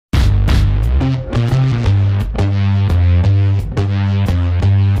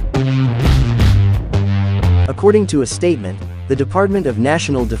According to a statement, the Department of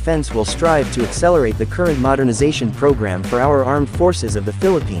National Defense will strive to accelerate the current modernization program for our armed forces of the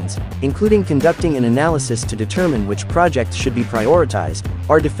Philippines, including conducting an analysis to determine which projects should be prioritized,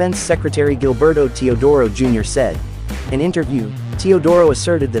 our Defense Secretary Gilberto Teodoro Jr. said. In an interview, Teodoro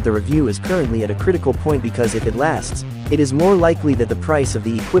asserted that the review is currently at a critical point because if it lasts, it is more likely that the price of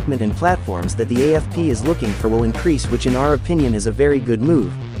the equipment and platforms that the AFP is looking for will increase, which in our opinion is a very good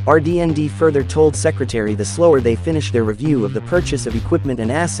move. Our DND further told Secretary the slower they finish their review of the purchase of equipment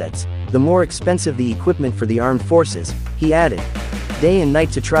and assets, the more expensive the equipment for the armed forces, he added. Day and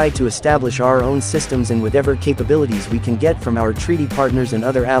night to try to establish our own systems and whatever capabilities we can get from our treaty partners and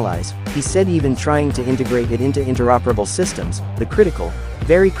other allies, he said, even trying to integrate it into interoperable systems, the critical,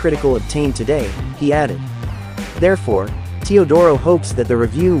 very critical obtained today, he added. Therefore, Teodoro hopes that the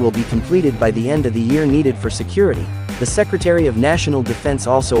review will be completed by the end of the year needed for security. The Secretary of National Defense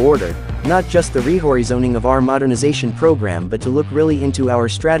also ordered, not just the rehorizonting of our modernization program but to look really into our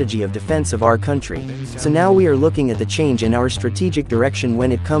strategy of defense of our country. So now we are looking at the change in our strategic direction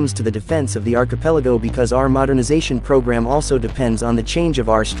when it comes to the defense of the archipelago, because our modernization program also depends on the change of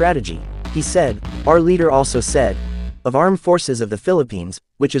our strategy, he said. Our leader also said, of Armed Forces of the Philippines,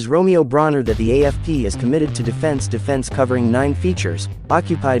 which is Romeo Bronner, that the AFP is committed to defense covering 9 features,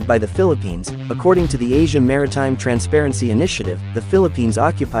 occupied by the Philippines. According to the Asia Maritime Transparency Initiative, the Philippines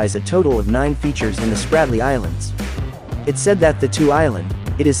occupies a total of 9 features in the Spratly Islands. It said that the 2 island,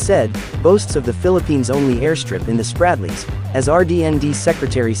 it is said, boasts of the Philippines' only airstrip in the Spratlys. As our DND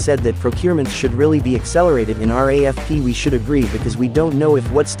secretary said that procurement should really be accelerated in our AFP, we should agree, because we don't know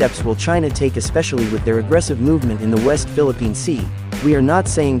if what steps will China take, especially with their aggressive movement in the West Philippine Sea. We are not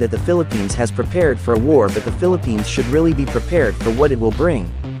saying that the Philippines has prepared for a war, but the Philippines should really be prepared for what it will bring.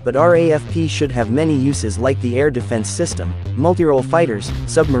 But our AFP should have many uses like the air defense system, multi-role fighters,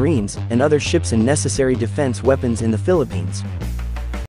 submarines, and other ships and necessary defense weapons in the Philippines.